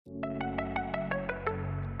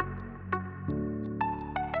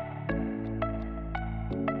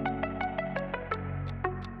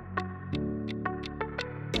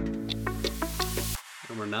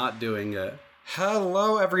We're not doing it.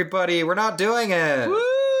 Hello, everybody. We're not doing it. Woo!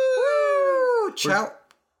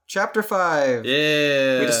 Chapter 5.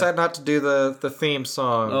 Yeah. We decided not to do the theme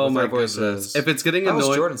song Oh with my our voices. goodness. If it's getting that annoying...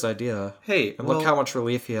 was Jordan's idea. Hey, and look how much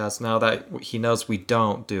relief he has now that he knows we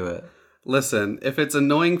don't do it. Listen, if it's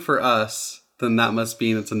annoying for us, then that must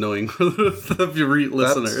mean it's annoying for the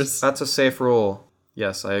listeners. That's a safe rule.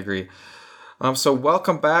 Yes, I agree. So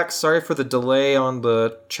welcome back. Sorry for the delay on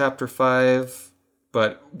the Chapter 5,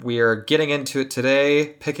 but we are getting into it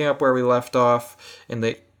today, picking up where we left off in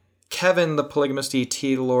the Kevin the Polygamist ET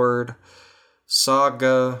Lord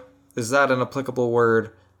saga. Is that an applicable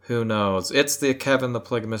word? Who knows? It's the Kevin the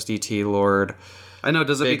Polygamist ET Lord. I know.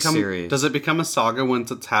 Does it become a saga once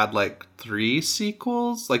it's had like 3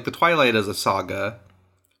 sequels? Like the Twilight is a saga.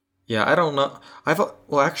 Yeah, I don't know. I've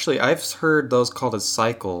heard those called as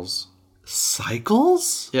cycles.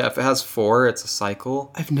 Cycles? Yeah, if it has 4, it's a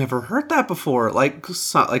cycle. I've never heard that before. Like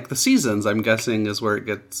the seasons, I'm guessing, is where it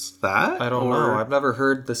gets that? I don't know. I've never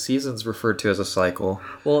heard the seasons referred to as a cycle.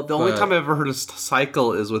 Well, the only time I've ever heard a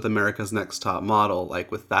cycle is with America's Next Top Model.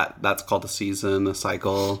 Like with that's called a season, a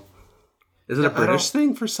cycle. Is it a British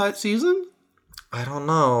thing for season? I don't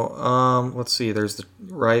know. Let's see. There's the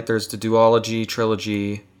duology,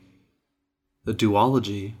 trilogy. The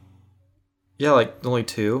duology? Yeah, like only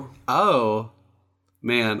 2. Oh.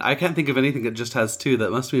 Man, I can't think of anything that just has 2.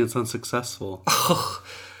 That must mean it's unsuccessful.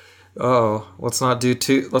 Oh, let's not do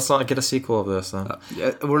 2. Let's not get a sequel of this then.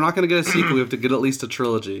 We're not going to get a sequel. We have to get at least a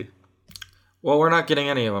trilogy. Well, we're not getting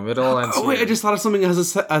any of them. It all ends wait, I just thought of something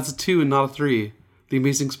as a 2 and not a 3. The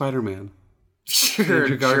Amazing Spider-Man. Sure.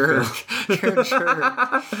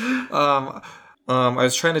 I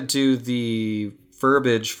was trying to do the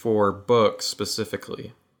verbiage for books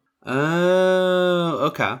specifically. Oh,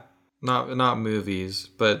 okay. Not movies,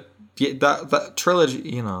 but that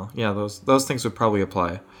trilogy, those things would probably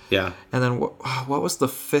apply. Yeah. And then what was the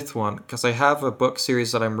 5th one? Because I have a book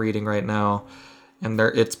series that I'm reading right now, and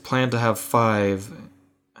it's planned to have 5,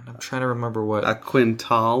 and I'm trying to remember what. A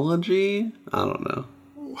quintology? I don't know.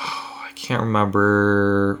 I can't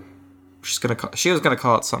remember. She was gonna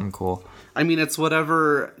call it something cool. I mean, it's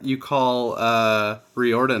whatever you call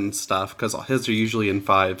Riordan stuff, because his are usually in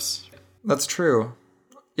 5s. That's true.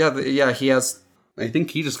 Yeah, he has. I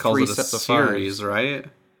think he just calls it a series, right?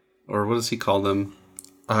 Or what does he call them?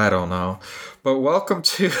 I don't know. But welcome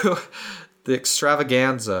to the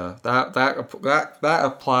extravaganza. That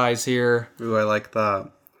applies here. Ooh, I like that.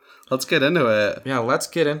 Let's get into it. Yeah, let's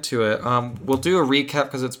get into it. We'll do a recap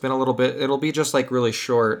because it's been a little bit. It'll be just like really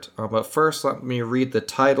short. But first, let me read the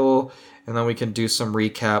title, and then we can do some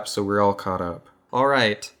recaps so we're all caught up. All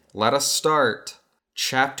right, let us start.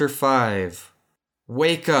 Chapter 5.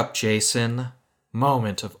 Wake up, Jason.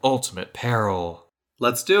 Moment of ultimate peril.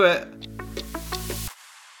 Let's do it.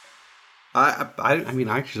 I mean,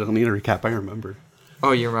 I actually don't need a recap. I remember.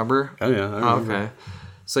 Oh, you remember? Oh, yeah. I remember. Okay.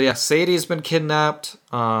 So, yeah, Sadie's been kidnapped.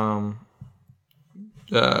 Let's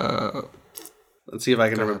see if I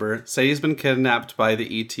can remember. Sadie's been kidnapped by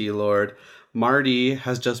the ET Lord. Marty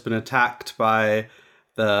has just been attacked by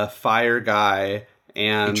the fire guy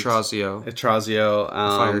and Etrazio,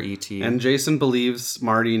 fire ET. And Jason believes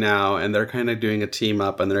Marty now, and they're kind of doing a team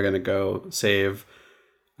up, and they're going to go save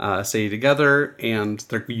Sadie together, and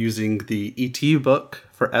they're using the ET book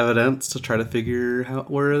for evidence to try to figure out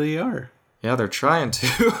where they are. Yeah, they're trying to.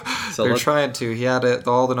 Trying to. He had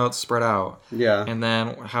all the notes spread out. Yeah. And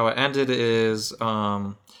then how it ended is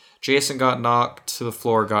Jason got knocked to the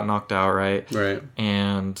floor, got knocked out, right? Right.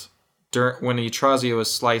 And when Etrazio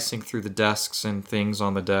was slicing through the desks and things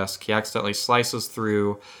on the desk, he accidentally slices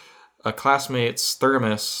through a classmate's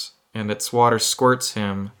thermos, and its water squirts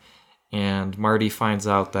him, and Marty finds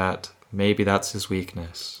out that maybe that's his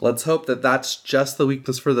weakness. Let's hope that that's just the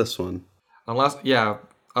weakness for this one.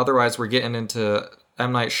 Otherwise, we're getting into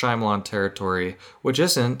M. Night Shyamalan territory, which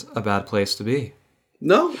isn't a bad place to be.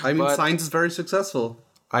 No, I mean, Signs is very successful.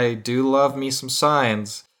 I do love me some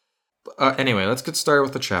Signs. Anyway, let's get started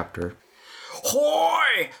with the chapter.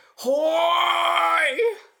 Hoy! Hoy!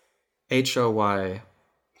 H-O-Y.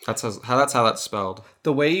 That's how that's spelled.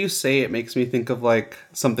 The way you say it makes me think of, like,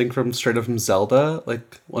 something from straight up from Zelda,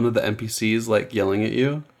 like one of the NPCs, like, yelling at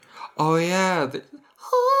you. Oh, yeah.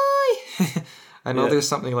 Hoy! I know there's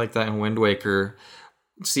something like that in Wind Waker.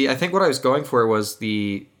 See, I think what I was going for was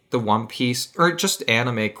the One Piece, or just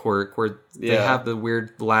anime quirk, where they have the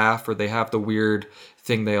weird laugh, or they have the weird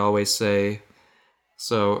thing they always say.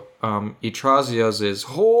 So, Etrazio's is,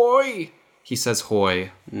 hoy! He says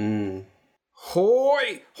hoy.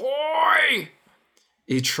 Hoy! Hoy!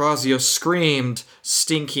 Etrazio screamed,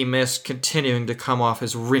 stinky mist continuing to come off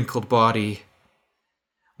his wrinkled body.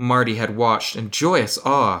 Marty had watched in joyous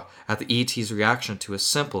awe at the ET's reaction to a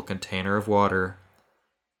simple container of water.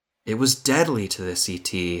 It was deadly to this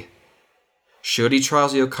ET. Should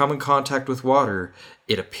Yggdrasil come in contact with water,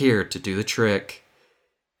 it appeared to do the trick.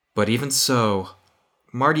 But even so,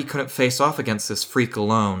 Marty couldn't face off against this freak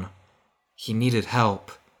alone. He needed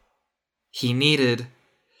help. He needed...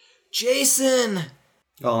 Jason!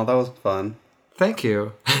 Oh, that was fun. Thank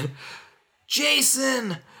you.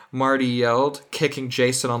 Jason! Marty yelled, kicking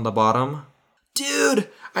Jason on the bottom. Dude,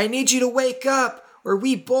 I need you to wake up, or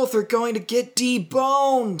we both are going to get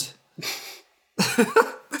deboned.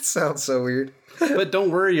 That sounds so weird. But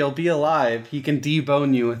don't worry, you'll be alive. He can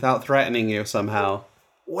debone you without threatening you somehow.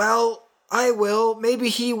 Well, I will. Maybe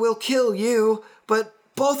he will kill you, but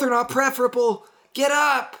both are not preferable. Get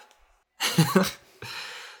up!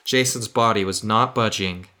 Jason's body was not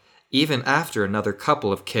budging, even after another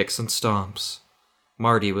couple of kicks and stomps.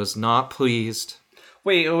 Marty was not pleased.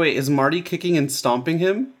 Wait, is Marty kicking and stomping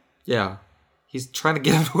him? Yeah, he's trying to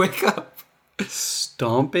get him to wake up.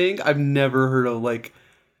 Stomping? I've never heard of, like...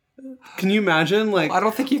 Can you imagine, like... I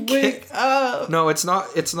don't think you kick... up. No, it's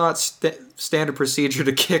not standard procedure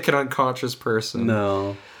to kick an unconscious person.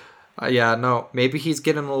 No. Yeah, no. Maybe he's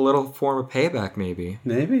getting a little form of payback, maybe.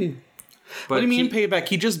 Maybe. But What do you mean payback?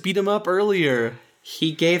 He just beat him up earlier.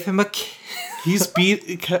 He gave him a kick. He's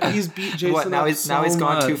beat Jason What, now up he's gone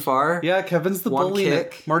much. too far? Yeah, Kevin's the One bully.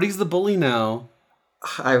 kick? Marty's the bully now.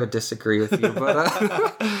 I would disagree with you,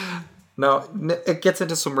 but... no, it gets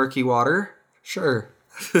into some murky water. Sure.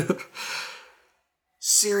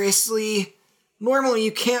 Seriously? Normally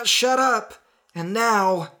you can't shut up. And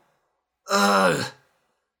now... Ugh.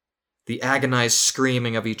 The agonized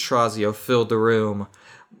screaming of Yggdrasil filled the room.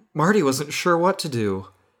 Marty wasn't sure what to do.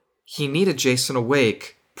 He needed Jason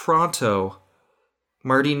awake, pronto.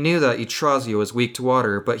 Marty knew that Yggdrasil was weak to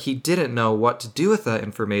water, but he didn't know what to do with that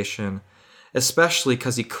information, especially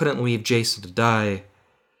because he couldn't leave Jason to die.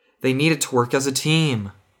 They needed to work as a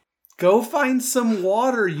team. Go find some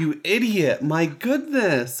water, you idiot. My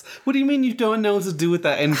goodness. What do you mean you don't know what to do with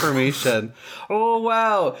that information? Oh,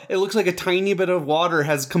 wow. It looks like a tiny bit of water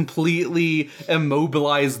has completely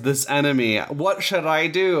immobilized this enemy. What should I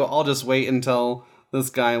do? I'll just wait until this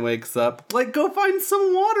guy wakes up. Like, go find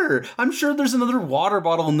some water. I'm sure there's another water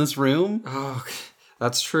bottle in this room. Oh,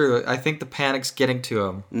 that's true. I think the panic's getting to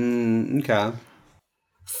him. Okay.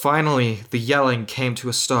 Finally, the yelling came to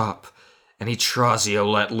a stop, and Yggdrasil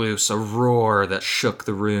let loose a roar that shook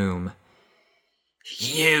the room.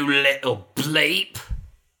 You little bleep!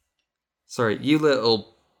 Sorry, you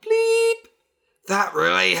little bleep! That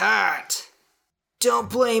really hurt! Don't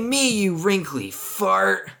blame me, you wrinkly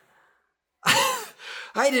fart!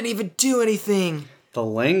 I didn't even do anything! The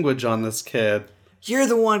language on this kid. You're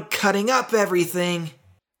the one cutting up everything!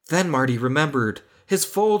 Then Marty remembered. His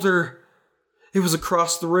folder! It was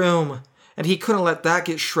across the room, and he couldn't let that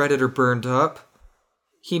get shredded or burned up.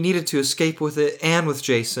 He needed to escape with it and with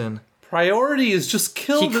Jason. Priority is just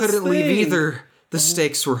kill this thing. He couldn't leave either. The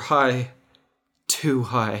stakes were high. Too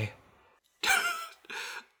high.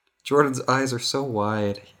 Jordan's eyes are so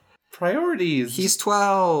wide. Priorities. He's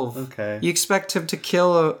 12. Okay. You expect him to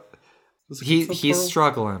kill a... He's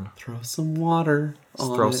struggling. Throw some water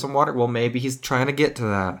on Throw it. some water. Well, maybe he's trying to get to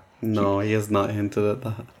that. No, he has not hinted at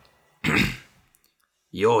that.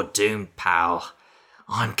 You're doomed, pal.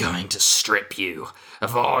 I'm going to strip you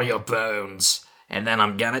of all your bones, and then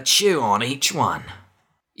I'm gonna chew on each one.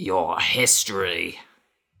 Your history.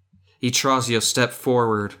 Yggdrasil stepped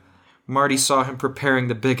forward. Marty saw him preparing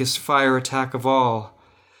the biggest fire attack of all.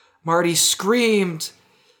 Marty screamed,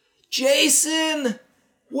 Jason!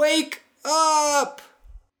 Wake up!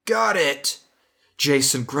 Got it,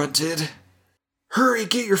 Jason grunted. Hurry,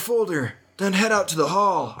 get your folder, then head out to the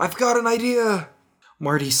hall. I've got an idea.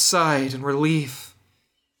 Marty sighed in relief.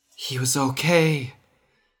 He was okay.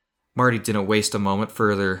 Marty didn't waste a moment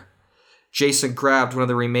further. Jason grabbed one of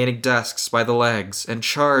the remaining desks by the legs and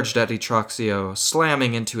charged at Yggdrasil,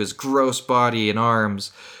 slamming into his gross body and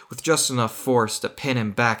arms with just enough force to pin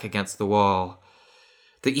him back against the wall.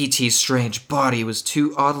 The ET's strange body was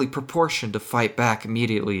too oddly proportioned to fight back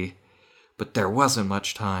immediately, but there wasn't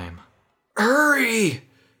much time. Hurry!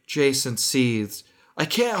 Jason seethed. I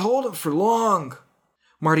can't hold it for long.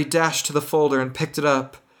 Marty dashed to the folder and picked it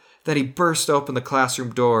up. Then he burst open the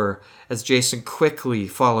classroom door as Jason quickly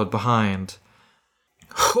followed behind.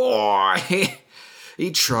 Hoy!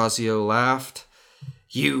 Yggdrasil laughed.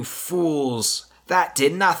 You fools! That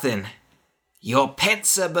did nothing. You're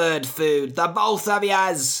pincer bird food, the both of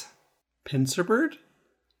yas! Pincer bird?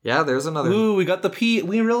 Yeah, there's another. Ooh, we got the P.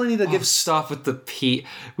 We really need to Stop with the P.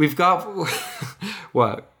 We've got...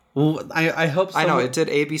 What? Well, I hope. I know it did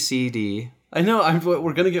A, B, C, D. I know.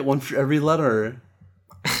 We're gonna get one for every letter.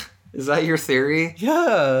 Is that your theory?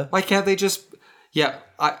 Yeah. Why can't they just? Yeah,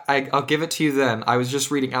 I'll give it to you then. I was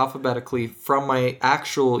just reading alphabetically from my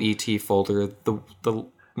actual ET folder,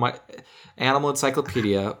 my animal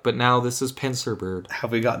encyclopedia, but now this is Pincerbird.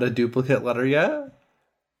 Have we gotten a duplicate letter yet?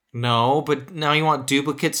 No, but now you want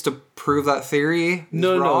duplicates to prove that theory?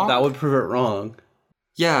 No, that would prove it wrong.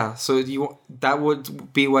 Yeah, so that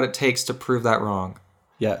would be what it takes to prove that wrong.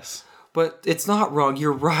 Yes. But it's not wrong.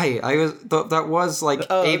 You're right. That was like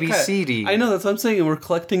A, B, C, D. I know, that's what I'm saying. We're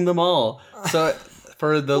collecting them all. So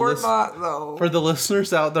for the not though. For the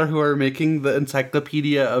listeners out there who are making the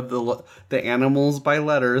encyclopedia of the animals by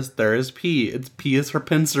letters, there is P. P is for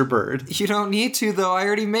Pincerbird. You don't need to though. I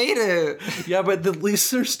already made it. Yeah, but the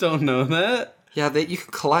listeners don't know that. Yeah, you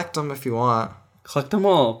can collect them if you want. Collect them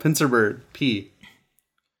all. Pincerbird. P.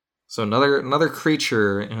 So another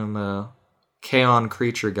creature in the Kaon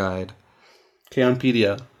Creature Guide.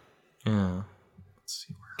 Kaonpedia. Yeah. Let's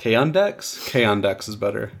see. Kaondex? Kaondex is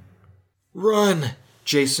better. Run,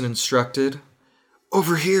 Jason instructed.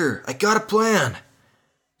 Over here. I got a plan.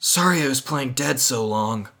 Sorry I was playing dead so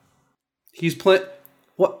long. He's playing...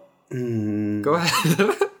 What? Go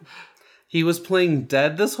ahead. He was playing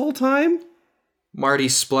dead this whole time? Marty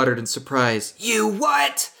spluttered in surprise. You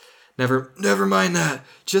what? Never mind that.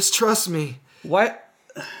 Just trust me. What?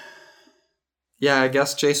 Yeah, I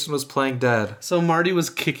guess Jason was playing dead. So Marty was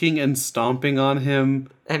kicking and stomping on him.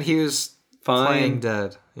 And he was playing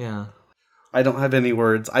dead. Yeah. I don't have any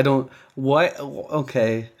words. What?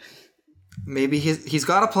 Okay. Maybe he's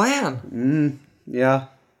got a plan. Yeah.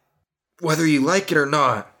 Whether you like it or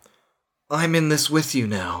not, I'm in this with you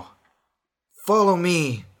now. Follow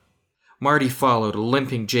me. Marty followed,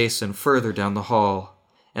 limping Jason further down the hall,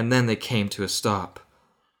 and then they came to a stop.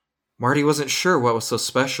 Marty wasn't sure what was so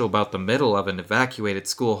special about the middle of an evacuated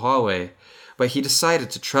school hallway, but he decided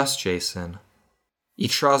to trust Jason.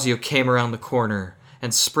 Yggdrasil came around the corner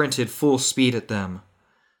and sprinted full speed at them.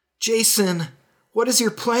 Jason, what is your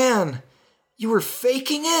plan? You were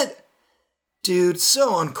faking it? Dude,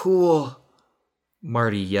 so uncool.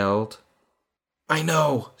 Marty yelled. I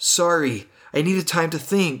know, sorry. I needed time to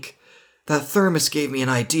think. That thermos gave me an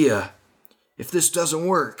idea. If this doesn't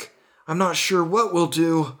work, I'm not sure what we'll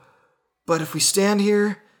do. But if we stand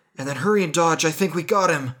here and then hurry and dodge, I think we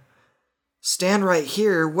got him. Stand right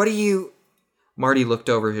here? What are you... Marty looked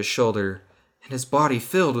over his shoulder, and his body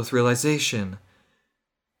filled with realization.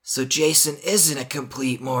 So Jason isn't a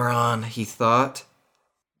complete moron, he thought.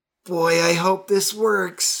 Boy, I hope this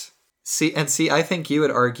works. See, I think you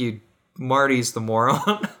would argue Marty's the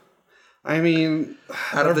moron. I mean...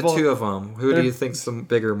 Out of the two of them, who do you think's the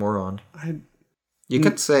bigger moron? You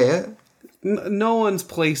could say it. No one's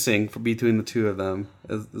placing for between the two of them,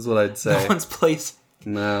 is what I'd say. No one's placing.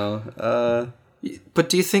 No. But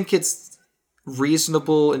do you think it's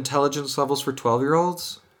reasonable intelligence levels for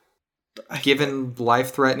 12-year-olds? Given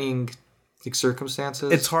life-threatening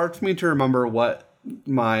circumstances? It's hard for me to remember what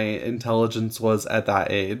my intelligence was at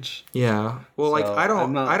that age. Yeah. Well, so I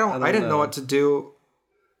didn't know what to do.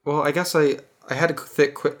 Well, I guess I had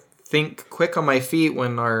to think quick on my feet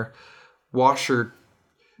when our washer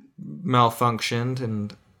malfunctioned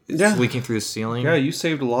and it's leaking through the ceiling. Yeah, you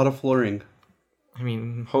saved a lot of flooring. I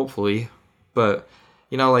mean, hopefully. But,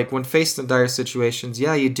 like when faced in dire situations,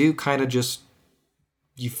 you do kind of just,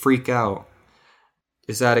 you freak out.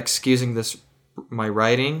 Is that excusing my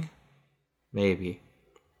writing? Maybe.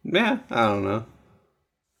 Yeah, I don't know.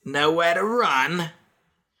 Nowhere to run.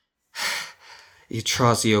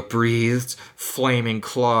 Yggdrasil breathed, flaming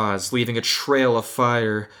claws, leaving a trail of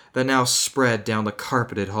fire that now spread down the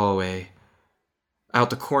carpeted hallway. Out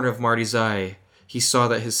the corner of Marty's eye, he saw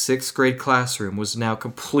that his 6th grade classroom was now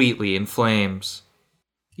completely in flames.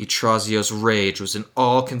 Yggdrasil's rage was an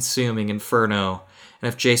all-consuming inferno, and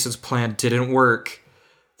if Jason's plan didn't work,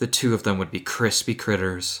 the two of them would be crispy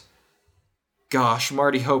critters. Gosh,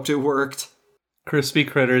 Marty hoped it worked. Crispy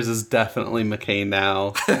critters is definitely McKay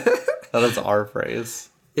now. That is our phrase.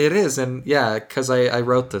 It is, and because I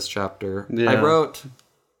wrote this chapter. Yeah. I wrote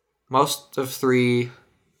most of 3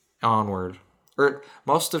 onward. Or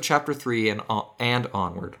most of chapter 3 and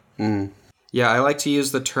onward. Yeah, I like to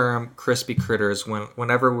use the term crispy critters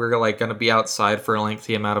whenever we're going to be outside for a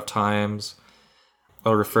lengthy amount of times.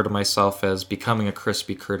 I'll refer to myself as becoming a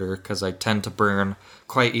crispy critter because I tend to burn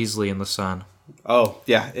quite easily in the sun. Oh,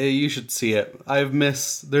 yeah, you should see it.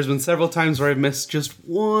 There's been several times where I've missed just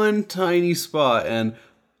one tiny spot, and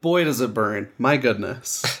boy does it burn. My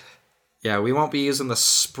goodness. Yeah, we won't be using the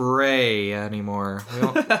spray anymore.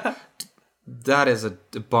 That is an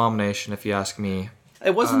abomination if you ask me.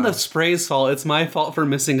 It wasn't the spray's fault. It's my fault for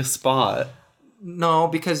missing a spot. No,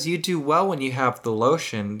 because you do well when you have the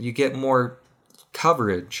lotion. You get more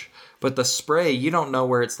coverage. But the spray, you don't know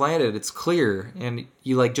where it's landed. It's clear. And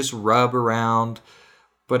you like just rub around.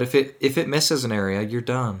 But if it misses an area, you're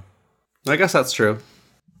done. I guess that's true.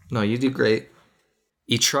 No, you do great.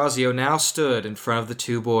 Yggdrasil now stood in front of the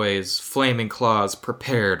two boys, flaming claws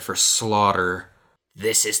prepared for slaughter.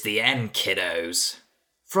 This is the end, kiddos.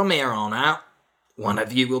 From here on out, one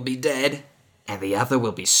of you will be dead, and the other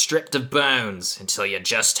will be stripped of bones until you're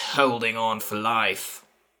just holding on for life.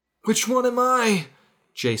 Which one am I?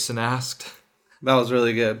 Jason asked. That was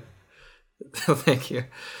really good. Thank you.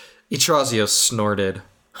 Yggdrasil snorted.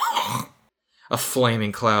 A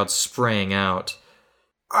flaming cloud sprang out.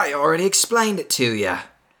 I already explained it to you.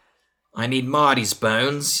 I need Marty's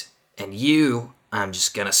bones, and you, I'm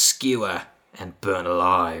just gonna skewer and burn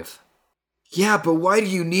alive. Yeah, but why do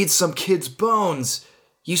you need some kid's bones?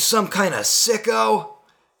 You some kind of sicko?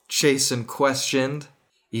 Jason questioned.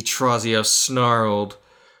 Yggdrasil snarled.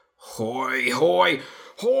 Hoy, hoy,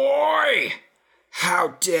 hoy!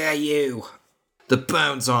 How dare you? The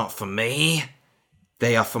bones aren't for me.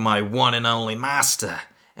 They are for my one and only master,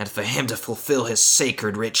 and for him to fulfill his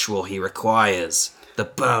sacred ritual he requires, the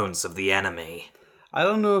bones of the enemy. I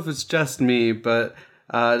don't know if it's just me, but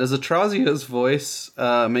does Atrasio's voice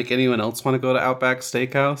make anyone else want to go to Outback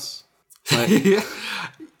Steakhouse? Like,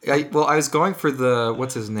 I was going for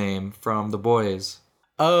what's his name from The Boys.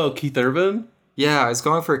 Oh, Keith Urban? Yeah, I was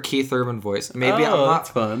going for a Keith Urban voice. Maybe I'm not. That's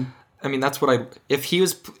fun. I mean, that's what if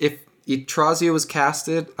Yggdrasil was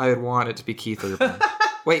casted, I would want it to be Keith Urban.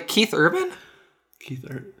 Wait, Keith Urban? Keith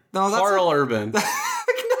Urban. No, that's Carl Urban.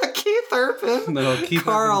 not Keith Urban. No, Keith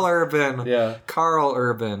Carl Urban. Yeah. Carl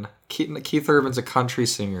Urban. Keith Urban's a country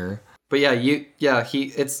singer. But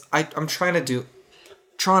I'm trying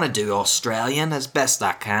to do Australian as best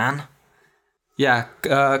I can. Yeah,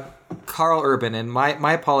 Carl Urban, and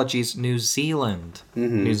my apologies, New Zealand.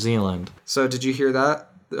 Mm-hmm. New Zealand. So did you hear that?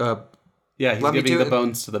 Yeah, he's giving the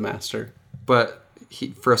bones to the master. But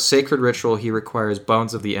for a sacred ritual, he requires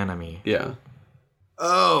bones of the enemy. Yeah.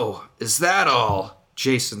 Oh, is that all?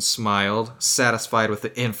 Jason smiled, satisfied with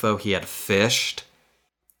the info he had fished.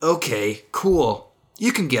 Okay, cool.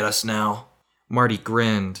 You can get us now. Marty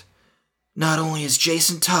grinned. Not only is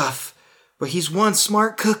Jason tough, but he's one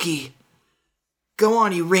smart cookie. Go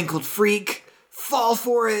on, you wrinkled freak. Fall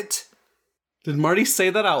for it. Did Marty say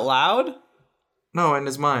that out loud? No, in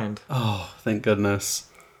his mind. Oh, thank goodness.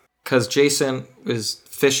 Because Jason was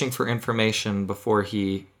fishing for information before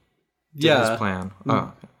he did his plan.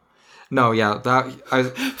 Oh. No, yeah,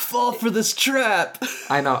 fall for this trap.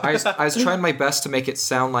 I know. I was trying my best to make it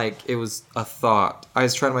sound like it was a thought. I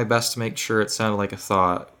was trying my best to make sure it sounded like a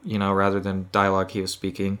thought, rather than dialogue he was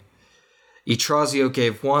speaking. Yggdrasil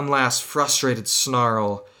gave one last frustrated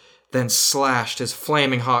snarl, then slashed his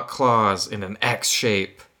flaming hot claws in an X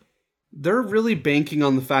shape. They're really banking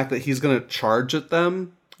on the fact that he's going to charge at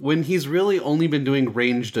them when he's really only been doing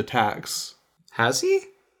ranged attacks. Has he?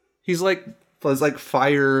 He's there's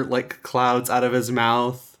fire clouds out of his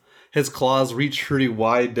mouth. His claws reach pretty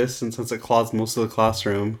wide distance since it claws most of the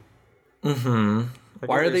classroom. Mm-hmm.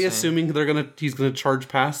 Why are they assuming he's gonna charge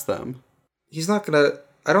past them? He's not gonna.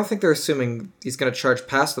 I don't think they're assuming he's gonna charge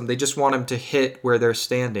past them. They just want him to hit where they're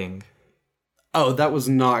standing. Oh, that was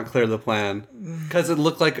not clear the plan. Because it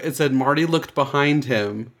looked like it said Marty looked behind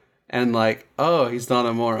him and oh, he's not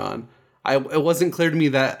a moron. It wasn't clear to me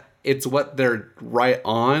that it's what they're right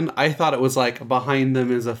on. I thought it was behind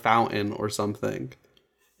them is a fountain or something.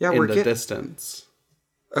 Yeah, in the distance.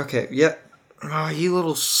 Okay, yeah. Oh, you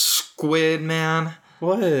little squid, man.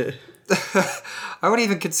 What? I wouldn't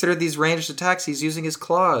even consider these ranged attacks. He's using his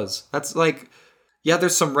claws. That's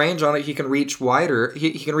there's some range on it. He can reach wider.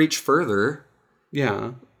 He can reach further.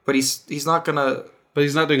 Yeah. But he's not gonna... But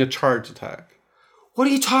he's not doing a charge attack. What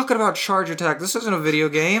are you talking about, charge attack? This isn't a video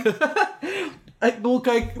game. What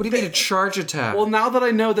do you mean a charge attack? Well, now that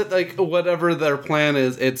I know that whatever their plan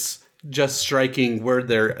is, it's just striking where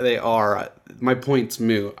they are. My point's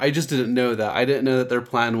moot. I just didn't know that. I didn't know that their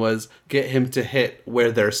plan was get him to hit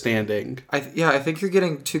where they're standing. I think you're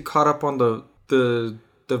getting too caught up on the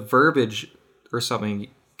verbiage or something.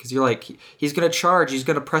 Because you're he's gonna charge. He's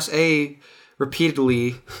gonna press A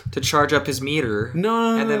repeatedly to charge up his meter.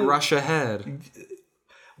 No. And then rush ahead.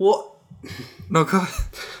 Well, no, go.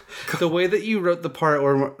 The way that you wrote the part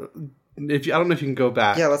where I don't know if you can go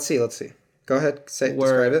back. Yeah, let's see. Go ahead,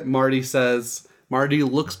 describe it. Marty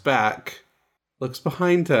looks back, looks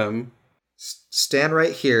behind him. Stand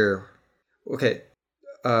right here. Okay,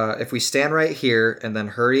 if we stand right here and then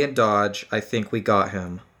hurry and dodge, I think we got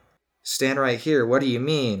him. Stand right here. What do you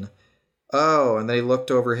mean? Oh, and they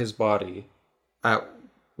looked over his body at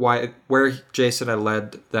where Jason had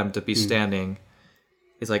led them to be standing.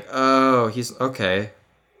 He's like, oh, he's okay.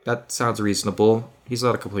 That sounds reasonable. He's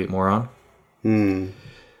not a complete moron.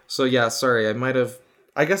 So yeah, sorry,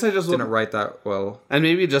 I guess I just didn't write that well. And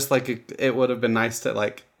maybe just like it would have been nice to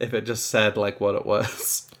like if it just said like what it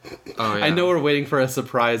was. Oh yeah. I know we're waiting for a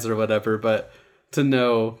surprise or whatever, but to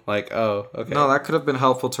know like, oh, okay. No, that could have been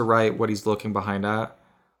helpful to write what he's looking behind at.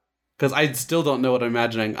 Because I still don't know what I'm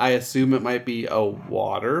imagining. I assume it might be a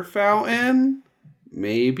water fountain,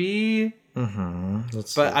 maybe.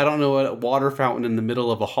 But I don't know what water fountain in the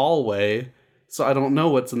middle of a hallway. So I don't know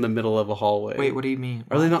what's in the middle of a hallway. Wait, what do you mean?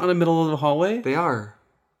 Are they not in the middle of the hallway? They are.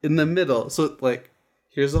 In the middle. So like,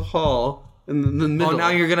 here's a hall. In the middle. Oh, now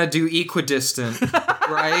you're gonna do equidistant,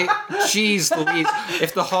 right? Jeez Louise.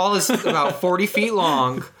 If the hall is about 40 feet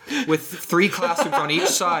long, with 3 classrooms on each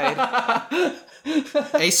side,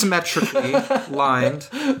 asymmetrically lined.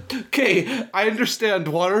 Okay, I understand.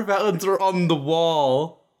 Water fountains are on the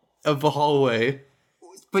wall of the hallway.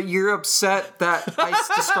 But you're upset that I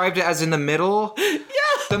described it as in the middle? Yeah.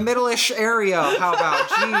 The middle-ish area. How about?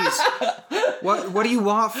 Jeez. What do you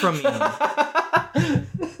want from me?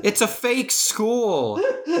 It's a fake school.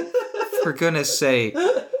 For goodness sake.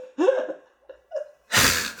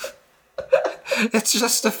 It's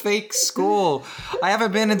just a fake school. I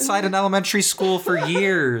haven't been inside an elementary school for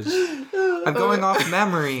years. I'm going off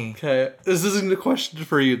memory. Okay, this isn't a question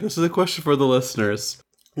for you. This is a question for the listeners.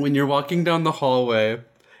 When you're walking down the hallway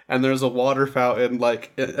and there's a water fountain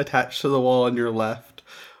like attached to the wall on your left,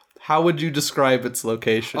 how would you describe its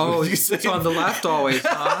location? Oh, it's on the left always,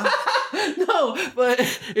 huh? No, but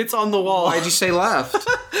it's on the wall. Why'd you say left?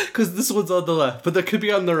 Because this one's on the left, but that could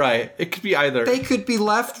be on the right. It could be either. They could be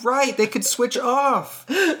left, right. They could switch off.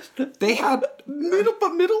 They had... Middle, but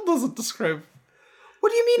middle doesn't describe...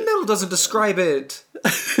 What do you mean middle doesn't describe it?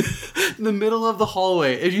 The middle of the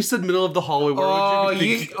hallway. If you said middle of the hallway, where would you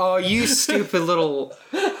be thinking? You stupid little...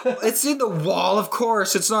 It's in the wall, of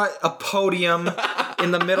course. It's not a podium in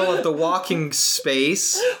the middle of the walking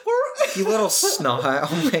space. You little snot.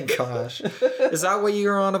 Oh my gosh. Is that what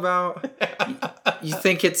you're on about? You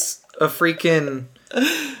think it's a freaking...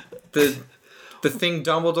 The thing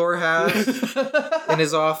Dumbledore has in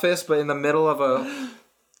his office, but in the middle of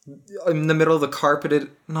the carpeted...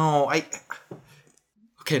 No,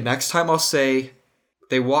 Okay, next time I'll say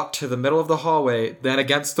they walked to the middle of the hallway, then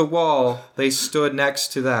against the wall, they stood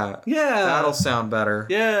next to that. Yeah. That'll sound better.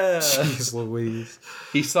 Yeah. Jeez Louise.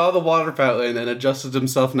 He saw the water fountain and adjusted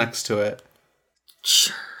himself next to it.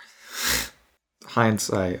 Sure.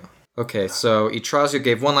 Hindsight. Okay, so Yggdrasil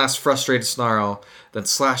gave one last frustrated snarl, then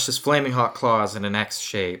slashed his flaming hot claws in an X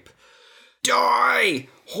shape. Die!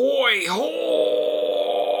 Hoi hoi!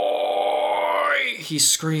 He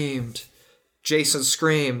screamed. Jason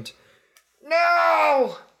screamed.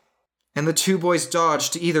 No! And the two boys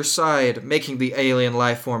dodged to either side, making the alien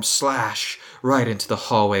life form slash right into the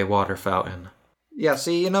hallway water fountain. Yeah,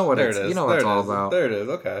 see, you know what it's all about. There it is,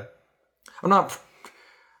 okay. I'm not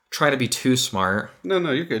trying to be too smart. No,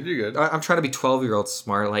 you're good. I'm trying to be 12-year-old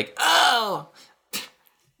smart, like, oh!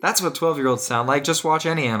 That's what 12-year-olds sound like, just watch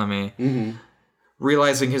any anime. Mm-hmm.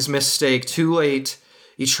 Realizing his mistake too late,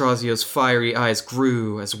 Yggdrasil's fiery eyes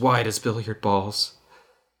grew as wide as billiard balls.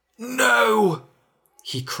 No!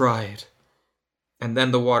 He cried. And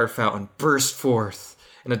then the water fountain burst forth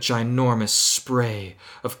in a ginormous spray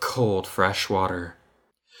of cold, fresh water.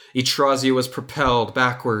 Yggdrasil was propelled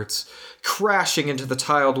backwards, crashing into the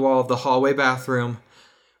tiled wall of the hallway bathroom,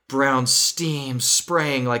 brown steam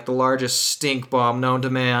spraying like the largest stink bomb known to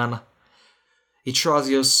man.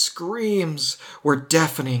 Yggdrasil's screams were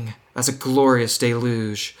deafening as a glorious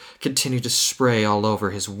deluge continued to spray all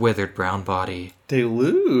over his withered brown body.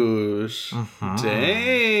 Deluge? Mm-hmm.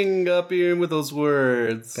 Dang, up here with those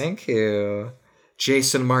words. Thank you.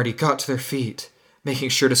 Jason and Marty got to their feet, making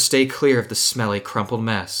sure to stay clear of the smelly, crumpled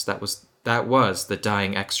mess that was the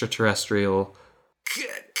dying extraterrestrial.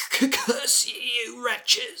 Curse you,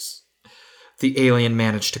 wretches! The alien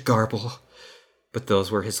managed to garble, but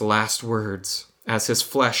those were his last words, as his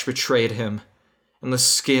flesh betrayed him, and the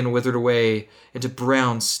skin withered away into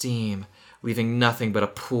brown steam, leaving nothing but a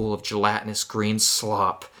pool of gelatinous green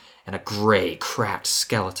slop and a gray, cracked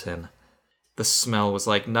skeleton. The smell was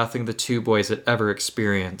like nothing the two boys had ever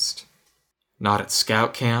experienced. Not at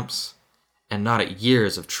scout camps, and not at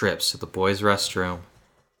years of trips to the boys' restroom.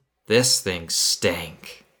 This thing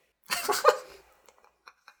stank.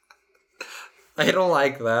 I don't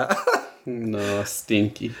like that. No,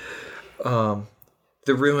 stinky.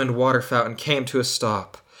 The ruined water fountain came to a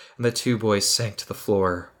stop, and the two boys sank to the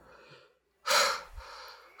floor.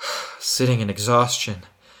 sitting in exhaustion,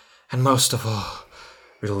 and most of all,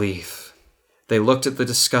 relief. They looked at the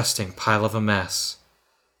disgusting pile of a mess,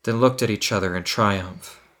 then looked at each other in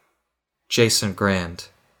triumph. Jason grinned.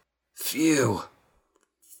 Phew.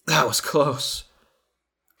 That was close.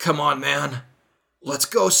 Come on, man. Let's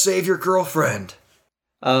go save your girlfriend.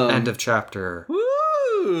 End of chapter.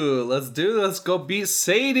 Woo! Let's do this. Go beat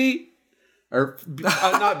Sadie. Or,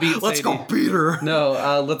 not beat Sadie. Let's go beat her.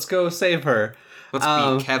 No, let's go save her. Let's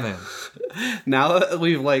beat Kevin. Now that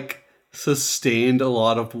we've, like, sustained a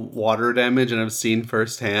lot of water damage and have seen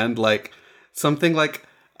firsthand, like, something like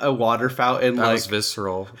a water fountain, That like... was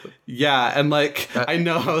visceral. Yeah, and, like, I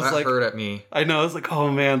know, I was That like... hurt at me. I know, I was like,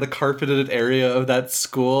 oh man, the carpeted area of that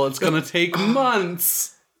school, it's gonna take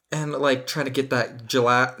months! And, like, trying to get that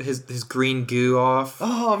his green goo off.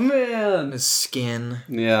 Oh man! His skin.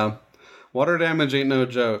 Yeah. Water damage ain't no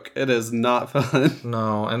joke. It is not fun.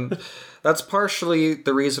 No, and that's partially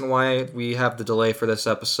the reason why we have the delay for this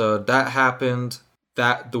episode. That happened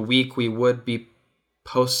the week we would be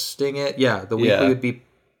posting it. Yeah, the week we would be...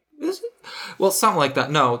 Is it? Well, something like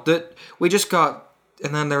that. No, we just got...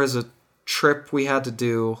 And then there was a trip we had to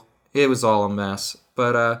do. It was all a mess.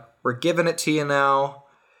 But we're giving it to you now.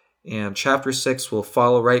 And Chapter 6 will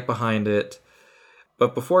follow right behind it.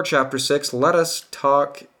 But before Chapter 6, let us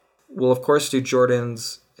talk... We'll, of course, do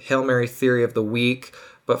Jordan's Hail Mary theory of the week.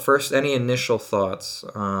 But first, any initial thoughts,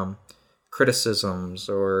 criticisms,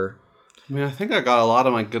 or... I mean, I think I got a lot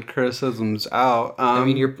of my good criticisms out. I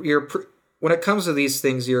mean, when it comes to these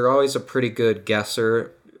things, you're always a pretty good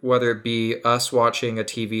guesser. Whether it be us watching a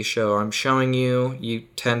TV show, I'm showing you, you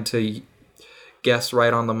tend to guess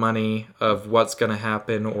right on the money of what's going to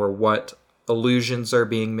happen or what allusions are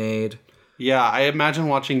being made. Yeah, I imagine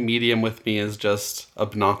watching Medium with me is just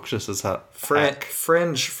obnoxious as heck.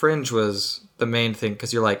 Fringe was the main thing,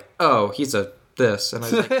 because you're like, oh, he's a this, and I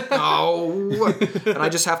was like, no, and I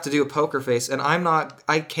just have to do a poker face, and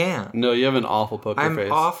I can't. No, you have an awful poker face.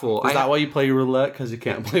 I'm awful. Is that why you play roulette? Because you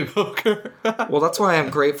can't play poker? Well, that's why I'm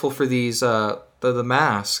grateful for these the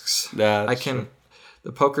masks. Yeah, I can. True.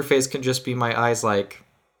 The poker face can just be my eyes like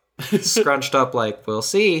scrunched up, like we'll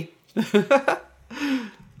see.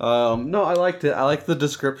 No, I liked it. I like the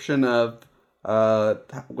description of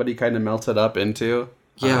what he kind of melted up into.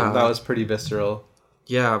 Yeah, that was pretty visceral.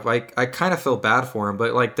 Yeah, I kind of feel bad for him,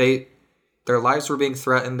 but like their lives were being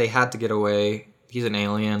threatened. They had to get away. He's an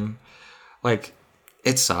alien. Like,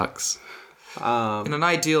 it sucks. In an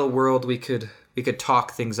ideal world, we could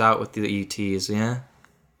talk things out with the ETs, yeah.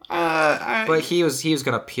 But he was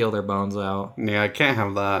gonna peel their bones out. Yeah, I can't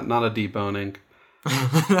have that. Not a deboning.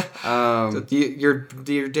 Your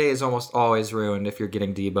day is almost always ruined if you're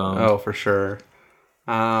getting deboned. Oh, for sure.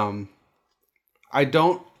 I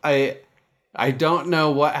don't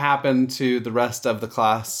know what happened to the rest of the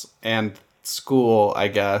class and school, I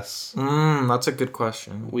guess. That's a good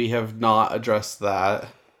question. We have not addressed that.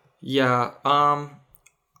 Yeah,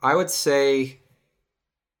 I would say,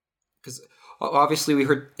 because obviously we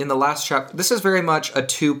heard in the last chapter, this is very much a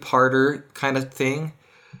two-parter kind of thing.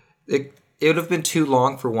 It would have been too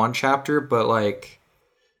long for one chapter, but like,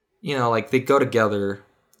 you know, like they go together,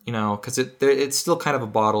 you know, because it's still kind of a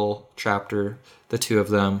bottle chapter, the two of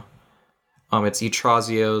them. It's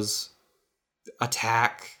Yggdrasil's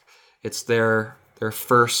attack. It's their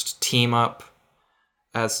first team up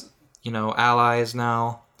as, you know, allies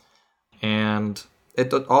now. And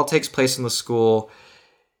it all takes place in the school.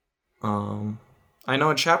 I know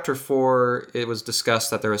in Chapter 4, it was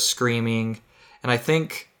discussed that there was screaming. And I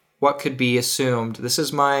think what could be assumed, this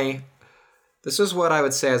is what I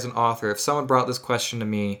would say as an author. If someone brought this question to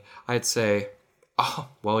me, I'd say, oh,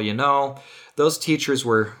 well, you know, those teachers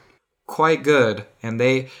were quite good, and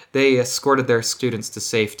they escorted their students to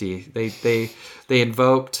safety. They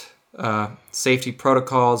invoked safety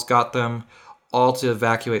protocols, got them all to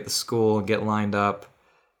evacuate the school and get lined up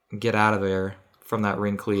and get out of there from that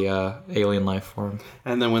wrinkly alien life form.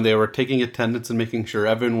 And then when they were taking attendance and making sure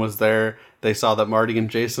everyone was there, they saw that Marty and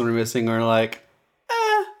Jason were missing, and were like,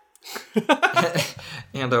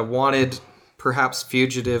 And a wanted, perhaps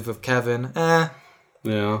fugitive of Kevin,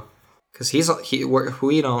 Yeah. Because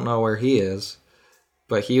we don't know where he is,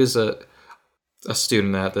 but he was a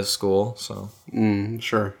student at this school, so.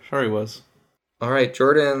 Sure he was. All right,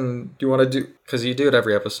 Jordan, do you want to do, because you do it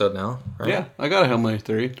every episode now, right? Yeah, I got a Hail Mary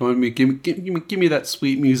theory. Don't want me give me that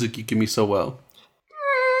sweet music you give me so well.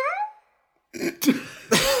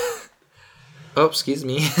 Oh, excuse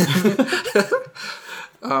me.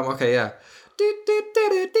 Okay, yeah.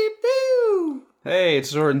 Hey,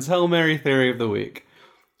 it's Jordan's Hail Mary theory of the week.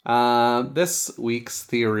 This week's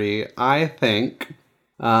theory, I think,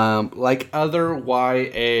 Like other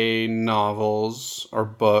YA novels or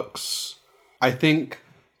books, I think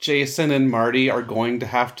Jason and Marty are going to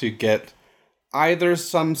have to get either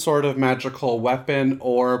some sort of magical weapon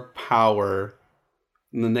or power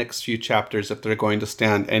in the next few chapters if they're going to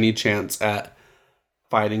stand any chance at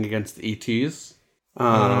fighting against the ETs.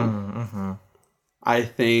 I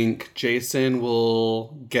think Jason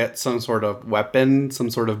will get some sort of weapon,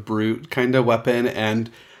 some sort of brute kind of weapon,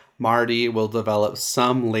 and Marty will develop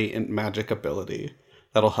some latent magic ability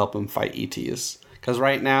that'll help him fight ETs. Because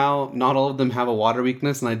right now, not all of them have a water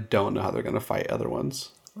weakness, and I don't know how they're going to fight other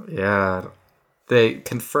ones. Yeah, they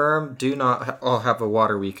confirm do not all have a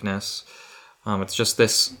water weakness. It's just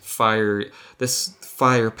this fire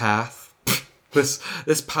path,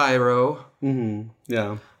 this pyro.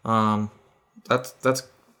 Yeah. That's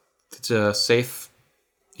a safe.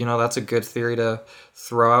 That's a good theory to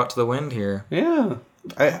throw out to the wind here. Yeah.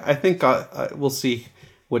 I think we'll see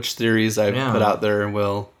which theories I put out there and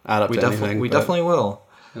we'll add up to anything. We definitely will.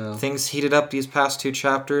 Yeah. Things heated up these past 2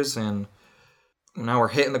 chapters, and now we're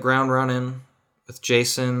hitting the ground running with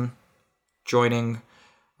Jason joining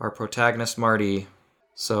our protagonist Marty.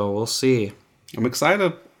 So we'll see. I'm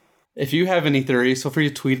excited. If you have any theories, feel free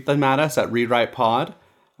to tweet them at us at ReadWritePod.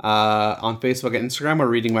 On Facebook and Instagram, we're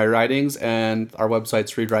Reading My Writings, and our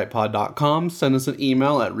website's readwritepod.com. Send us an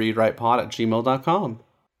email at readwritepod@gmail.com.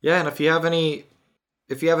 Yeah, and if you have any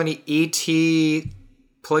ET,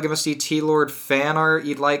 Polygamous ET Lord fan art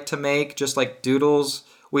you'd like to make, just like doodles,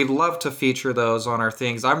 we'd love to feature those on our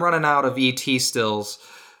things. I'm running out of ET stills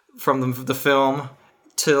from the film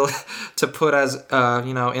to put as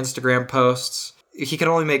Instagram posts. He can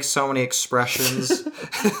only make so many expressions.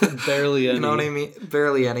 Barely any. You know what I mean?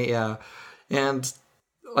 Barely any, yeah. And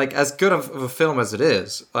like as good of a film as it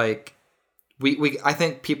is, like I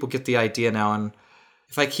think people get the idea now, and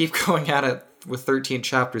if I keep going at it with 13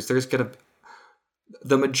 chapters,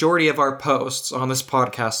 the majority of our posts on this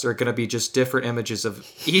podcast are gonna be just different images of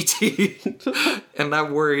ET. And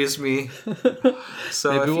that worries me.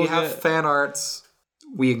 So maybe if you have fan arts,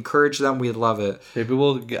 we encourage them, we love it. Maybe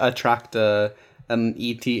we'll attract an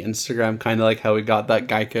ET Instagram, kind of like how we got that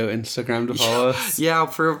Geico Instagram to follow us. Yeah,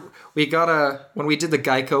 when we did the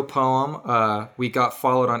Geico poem, we got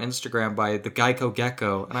followed on Instagram by the Geico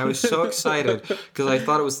Gecko, and I was so excited because I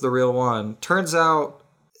thought it was the real one. Turns out,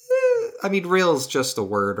 real is just a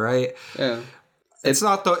word, right? Yeah. It's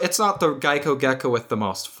not the Geico Gecko with the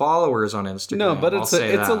most followers on Instagram. No, but it's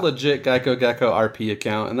a legit Geico Gecko RP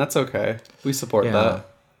account, and that's okay. We support that.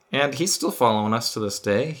 And he's still following us to this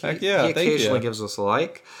day. Heck yeah, he occasionally gives us a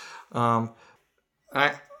like. All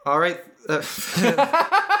right.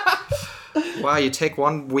 Wow, you take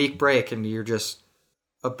 1 week break and you're just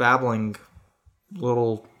a babbling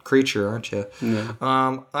little creature, aren't you? Yeah.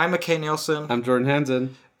 I'm McKay Nielsen. I'm Jordan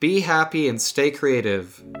Hansen. Be happy and stay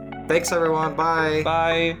creative. Thanks, everyone. Bye.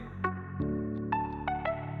 Bye.